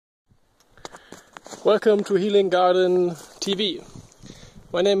Welcome to Healing Garden TV.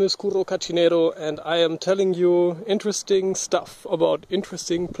 My name is Kuro Cacinero and I am telling you interesting stuff about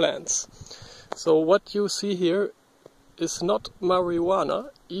interesting plants. So what you see here is not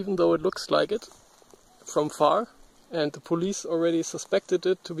marijuana, even though it looks like it from far, and the police already suspected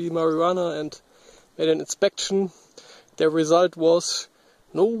it to be marijuana and made an inspection. Their result was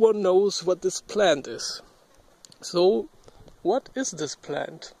no one knows what this plant is. So what is this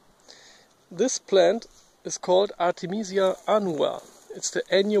plant? This plant is called Artemisia annua. It's the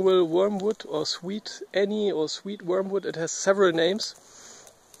annual wormwood or sweet annie or sweet wormwood. It has several names,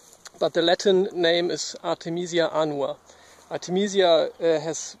 but the Latin name is Artemisia annua. Artemisia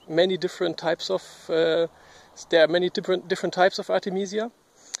has many different types of. There are many different types of Artemisia.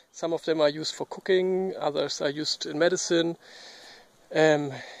 Some of them are used for cooking, others are used in medicine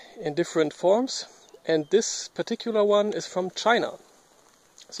in different forms. And this particular one is from China.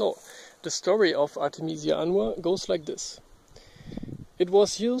 So the story of Artemisia annua goes like this. It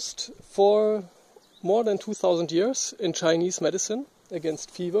was used for more than 2000 years in Chinese medicine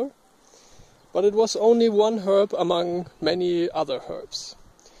against fever, but it was only one herb among many other herbs.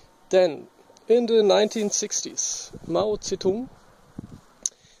 Then, in the 1960s, Mao Zedong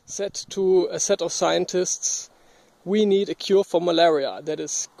said to a set of scientists, we need a cure for malaria that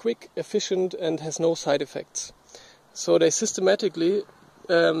is quick, efficient and has no side effects. So they systematically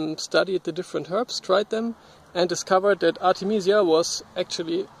studied the different herbs, tried them, and discovered that Artemisia was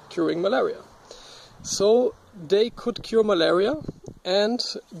actually curing malaria. So they could cure malaria, and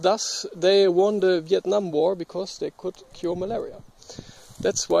thus they won the Vietnam War because they could cure malaria.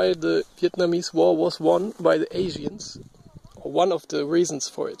 That's why the Vietnamese War was won by the Asians, or one of the reasons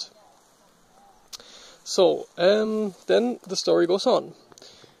for it. So then the story goes on.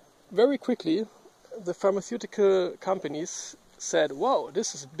 Very quickly, the pharmaceutical companies said, wow,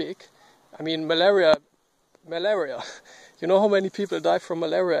 this is big. I mean, malaria. You know how many people die from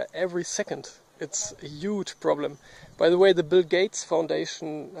malaria every second? It's a huge problem. By the way, the Bill Gates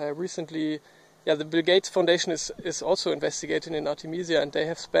Foundation the Bill Gates Foundation is also investigating in Artemisia, and they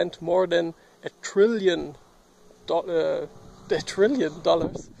have spent more than $1 trillion,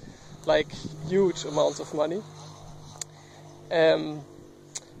 like huge amounts of money.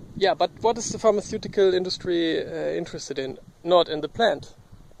 But what is the pharmaceutical industry interested in? Not in the plant,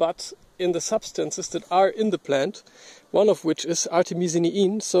 but in the substances that are in the plant, one of which is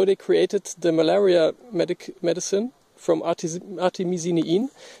artemisinin. So they created the malaria medicine from artemisinin,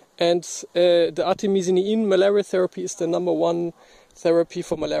 and the artemisinin malaria therapy is the #1 therapy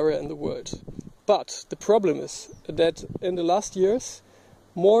for malaria in the world. But the problem is that in the last years,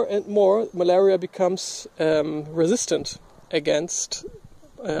 more and more malaria becomes resistant against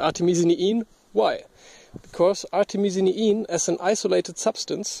artemisinin. Why? Because artemisinin as an isolated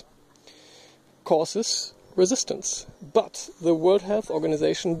substance causes resistance. But the World Health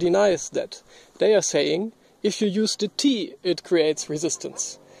Organization denies that. They are saying if you use the tea, it creates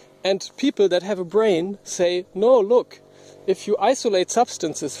resistance. And people that have a brain say, no, look, if you isolate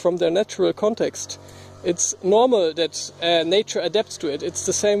substances from their natural context, it's normal that nature adapts to it. It's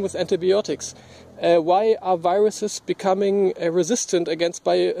the same with antibiotics. Why are viruses becoming resistant against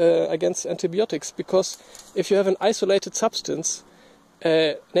antibiotics? Because if you have an isolated substance,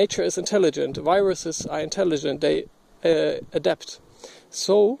 nature is intelligent. Viruses are intelligent. They adapt.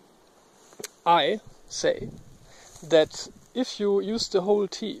 So I say that if you use the whole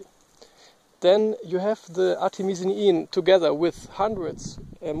tea, then you have the artemisinin together with hundreds,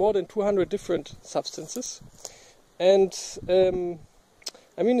 more than 200 different substances. And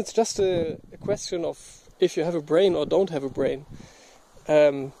it's just a question of if you have a brain or don't have a brain.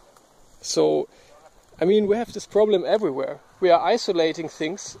 We have this problem everywhere. We are isolating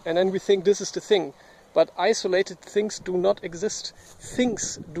things and then we think this is the thing. But isolated things do not exist.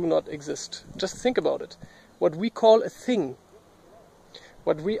 Things do not exist. Just think about it. What we call a thing,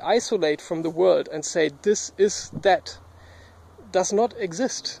 what we isolate from the world and say this is that, does not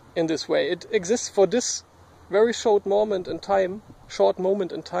exist in this way. It exists for this very short moment in time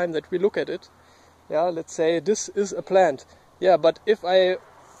that we look at it. Yeah, let's say this is a plant. Yeah, but if I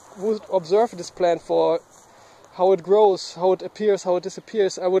would observe this plant for how it grows, how it appears, how it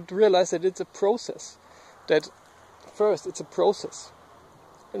disappears, I would realize that it's a process. That first, it's a process,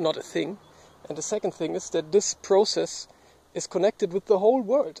 not a thing. And the second thing is that this process is connected with the whole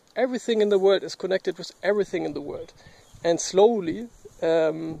world. Everything in the world is connected with everything in the world. And slowly,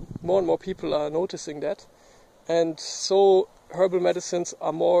 more and more people are noticing that. And so herbal medicines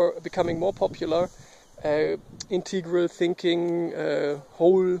are becoming more popular. Integral thinking,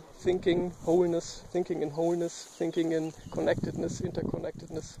 whole thinking, wholeness, thinking in wholeness, thinking in connectedness,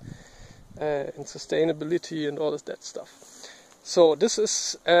 interconnectedness. and sustainability and all of that stuff. So this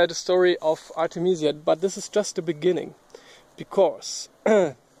is the story of Artemisia, but this is just the beginning, because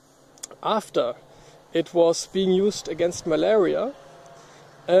after it was being used against malaria,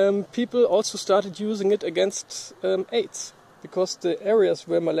 people also started using it against AIDS, because the areas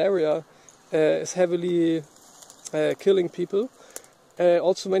where malaria is heavily killing people,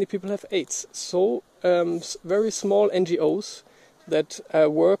 also many people have AIDS. So very small NGOs that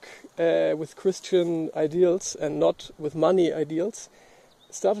work with Christian ideals and not with money ideals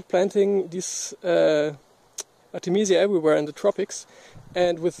started planting these Artemisia everywhere in the tropics,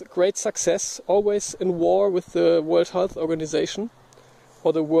 and with great success, always in war with the World Health Organization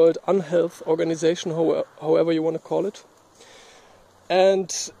or the World Unhealth Organization, however you want to call it. And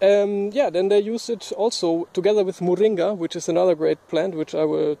then they use it also together with moringa, which is another great plant, which I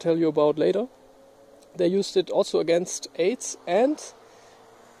will tell you about later. They used it also against AIDS, and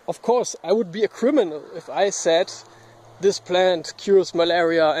of course I would be a criminal if I said this plant cures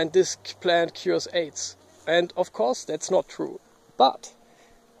malaria and this plant cures AIDS. And of course that's not true. But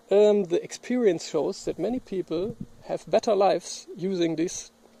the experience shows that many people have better lives using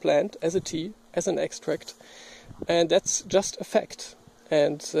this plant as a tea, as an extract, and that's just a fact.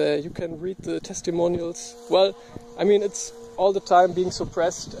 And you can read the testimonials. Well, I mean, it's all the time being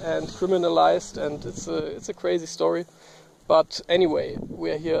suppressed and criminalized, and it's a crazy story. But anyway,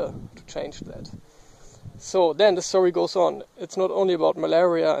 we're here to change that. So then the story goes on. It's not only about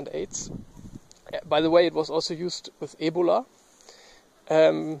malaria and AIDS. By the way, it was also used with Ebola.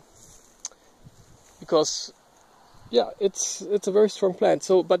 Because it's a very strong plant.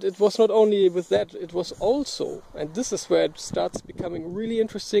 So, but it was not only with that, it was also, and this is where it starts becoming really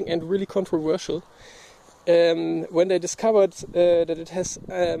interesting and really controversial, when they discovered that it has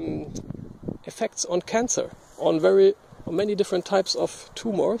effects on cancer, on many different types of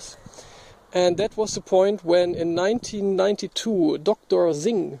tumors. And that was the point when in 1992 Dr.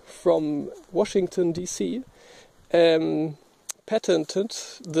 Singh from Washington DC patented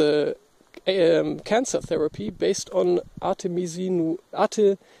the cancer therapy based on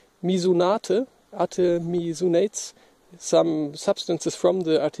artemisonates, some substances from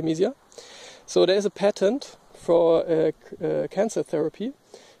the Artemisia. So there is a patent for cancer therapy.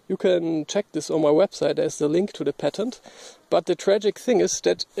 You can check this on my website, there's the link to the patent. But the tragic thing is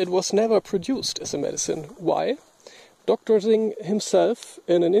that it was never produced as a medicine. Why? Dr. Singh himself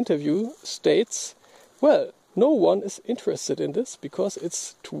in an interview states, well, no one is interested in this because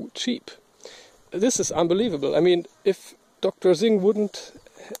it's too cheap. This is unbelievable. I mean, if Dr. Singh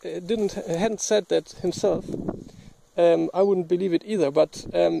hadn't said that himself, I wouldn't believe it either. But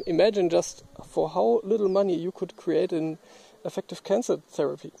imagine just for how little money you could create an effective cancer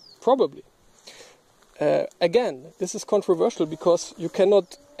therapy. Probably. Again, this is controversial because you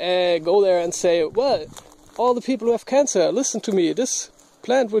cannot go there and say, well, all the people who have cancer, listen to me, this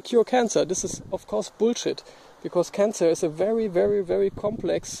plant will cure cancer. This is, of course, bullshit, because cancer is a very, very, very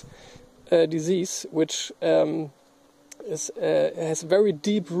complex disease which has very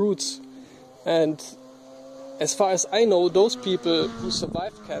deep roots. And as far as I know, those people who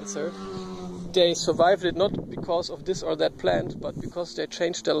survived cancer, they survived it not because of this or that plant, but because they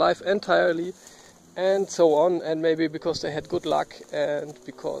changed their life entirely, and so on, and maybe because they had good luck and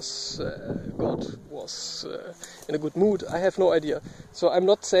because God was in a good mood. I have no idea. So I'm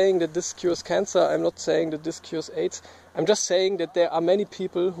not saying that this cures cancer, I'm not saying that this cures AIDS. I'm just saying that there are many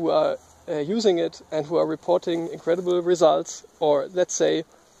people who are using it and who are reporting incredible results, or let's say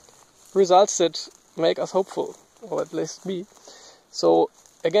results that make us hopeful, or at least me. So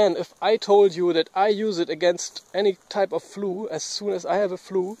again, if I told you that I use it against any type of flu, as soon as I have a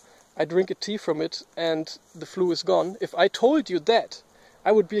flu, I drink a tea from it and the flu is gone. If I told you that,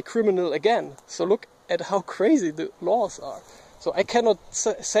 I would be a criminal again. So look at how crazy the laws are. So I cannot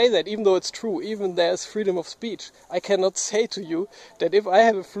say that, even though it's true, even there's freedom of speech. I cannot say to you that if I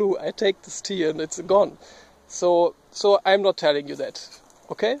have a flu, I take this tea and it's gone. So I'm not telling you that,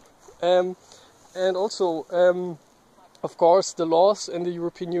 okay? And also, of course, the laws in the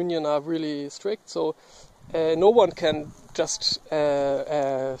European Union are really strict, so no one can just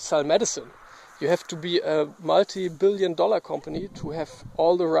sell medicine. You have to be a multi-billion-dollar company to have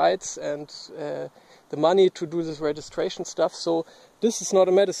all the rights and the money to do this registration stuff. So this is not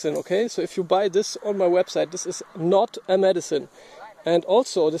a medicine, okay? So if you buy this on my website, this is not a medicine. And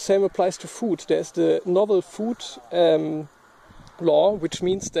also the same applies to food. There's the novel food law, which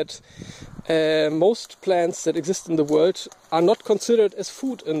means that most plants that exist in the world are not considered as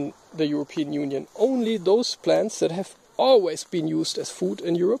food in the European Union. Only those plants that have always been used as food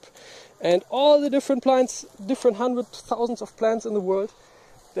in Europe, and all the different plants, different hundreds, thousands of plants in the world,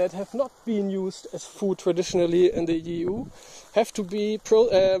 that have not been used as food traditionally in the EU have to be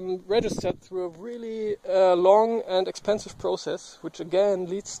registered through a really long and expensive process, which again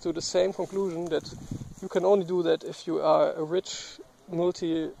leads to the same conclusion that you can only do that if you are a rich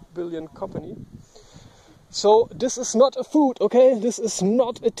multi-billion company. So this is not a food, okay? This is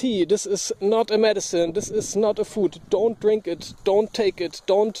not a tea, this is not a medicine, this is not a food. Don't drink it, don't take it,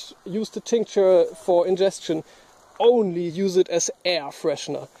 don't use the tincture for ingestion. Only use it as air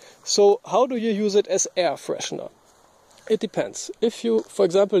freshener. So how do you use it as air freshener? It depends. If you, for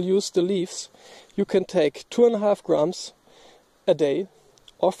example, use the leaves, you can take 2.5 grams a day,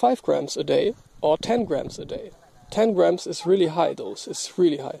 or 5 grams a day, or 10 grams a day. 10 grams is really high dose, it's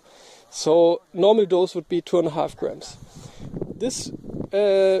really high. So normal dose would be 2.5 grams. This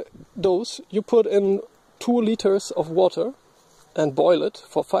dose you put in 2 liters of water and boil it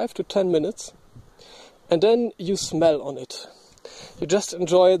for 5 to 10 minutes, and then you smell on it. You just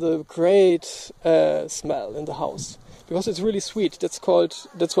enjoy the great smell in the house because it's really sweet. That's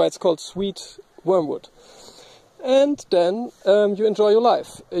why it's called sweet wormwood. And then you enjoy your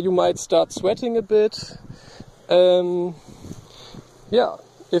life. You might start sweating a bit. Yeah.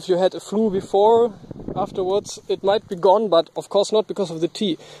 If you had a flu before, afterwards it might be gone, but of course not because of the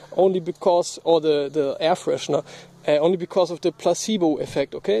tea, only because, or the air freshener, only because of the placebo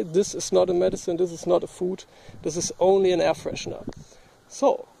effect, okay? This is not a medicine, this is not a food, this is only an air freshener.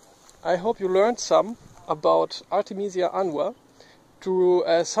 So, I hope you learned some about Artemisia annua. To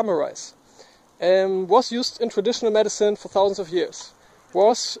summarize. Was used in traditional medicine for thousands of years.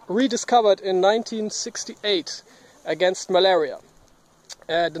 Was rediscovered in 1968 against malaria.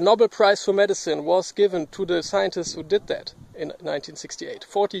 The Nobel Prize for Medicine was given to the scientists who did that in 1968,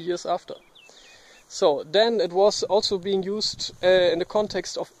 40 years after. So then it was also being used in the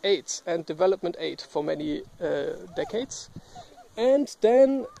context of AIDS and development aid for many decades. And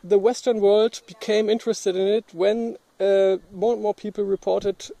then the Western world became interested in it when more and more people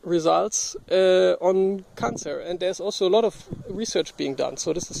reported results on cancer, and there's also a lot of research being done,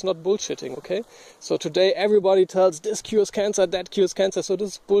 so this is not bullshitting, okay? So today everybody tells this cures cancer, that cures cancer, so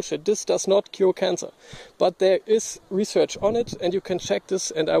this is bullshit. This does not cure cancer, but there is research on it, and you can check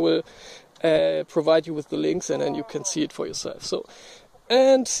this, and I will provide you with the links, and then you can see it for yourself. So,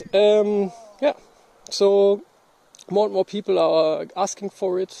 and yeah, so more and more people are asking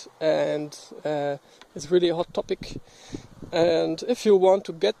for it, and it's really a hot topic. And if you want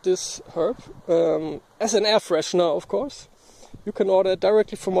to get this herb as an air freshener, of course, you can order it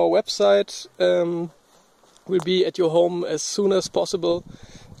directly from our website. Will be at your home as soon as possible.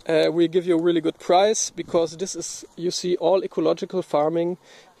 We'll give you a really good price because this is, you see, all ecological farming.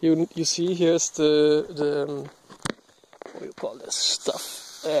 You see here's the what do you call this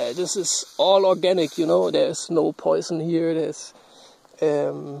stuff? This is all organic, you know. There's no poison here. There's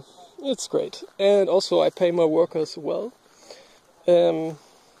it's great, and also I pay my workers well, and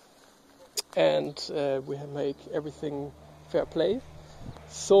we make everything fair play.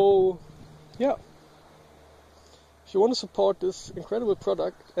 So, yeah. If you want to support this incredible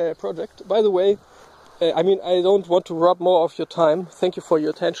project, by the way, I mean, I don't want to rob more of your time. Thank you for your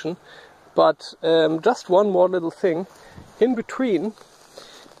attention. But just one more little thing. In between,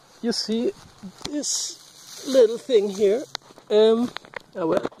 you see this little thing here. Oh,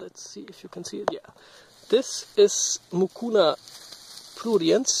 well, let's see if you can see it. Yeah. This is Mucuna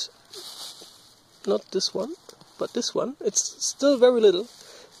pruriens. Not this one, but this one. It's still very little,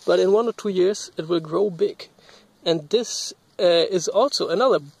 but in 1 or 2 years it will grow big. And this is also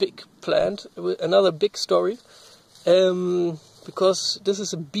another big plant, another big story, because this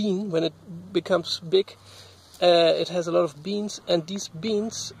is a bean. When it becomes big, it has a lot of beans, and these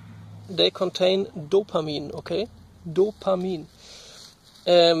beans, they contain dopamine, okay? Dopamine.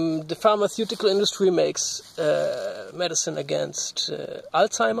 The pharmaceutical industry makes medicine against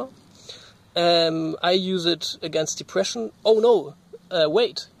Alzheimer. I use it against depression. Oh no,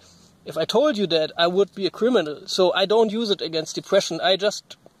 wait. If I told you that, I would be a criminal. So I don't use it against depression. I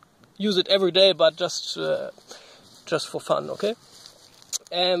just use it every day, but just for fun, okay?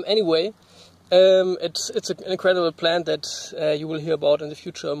 Anyway, it's an incredible plant that you will hear about in the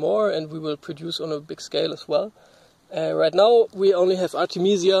future more, and we will produce on a big scale as well. Right now we only have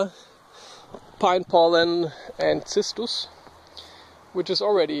Artemisia, pine pollen, and cistus, which is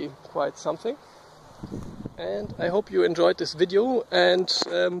already quite something. And I hope you enjoyed this video, and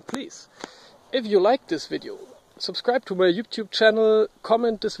please, if you like this video, subscribe to my YouTube channel,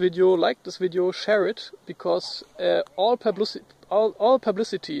 comment this video, like this video, share it, because all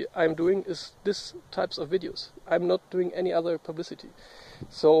publicity I'm doing is this types of videos. I'm not doing any other publicity.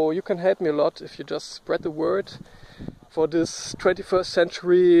 So you can help me a lot if you just spread the word, for this 21st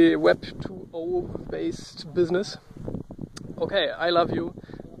century Web 2.0 based business. Okay, I love you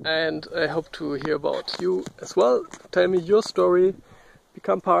and I hope to hear about you as well. Tell me your story,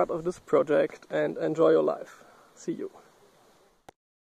 become part of this project and enjoy your life. See you.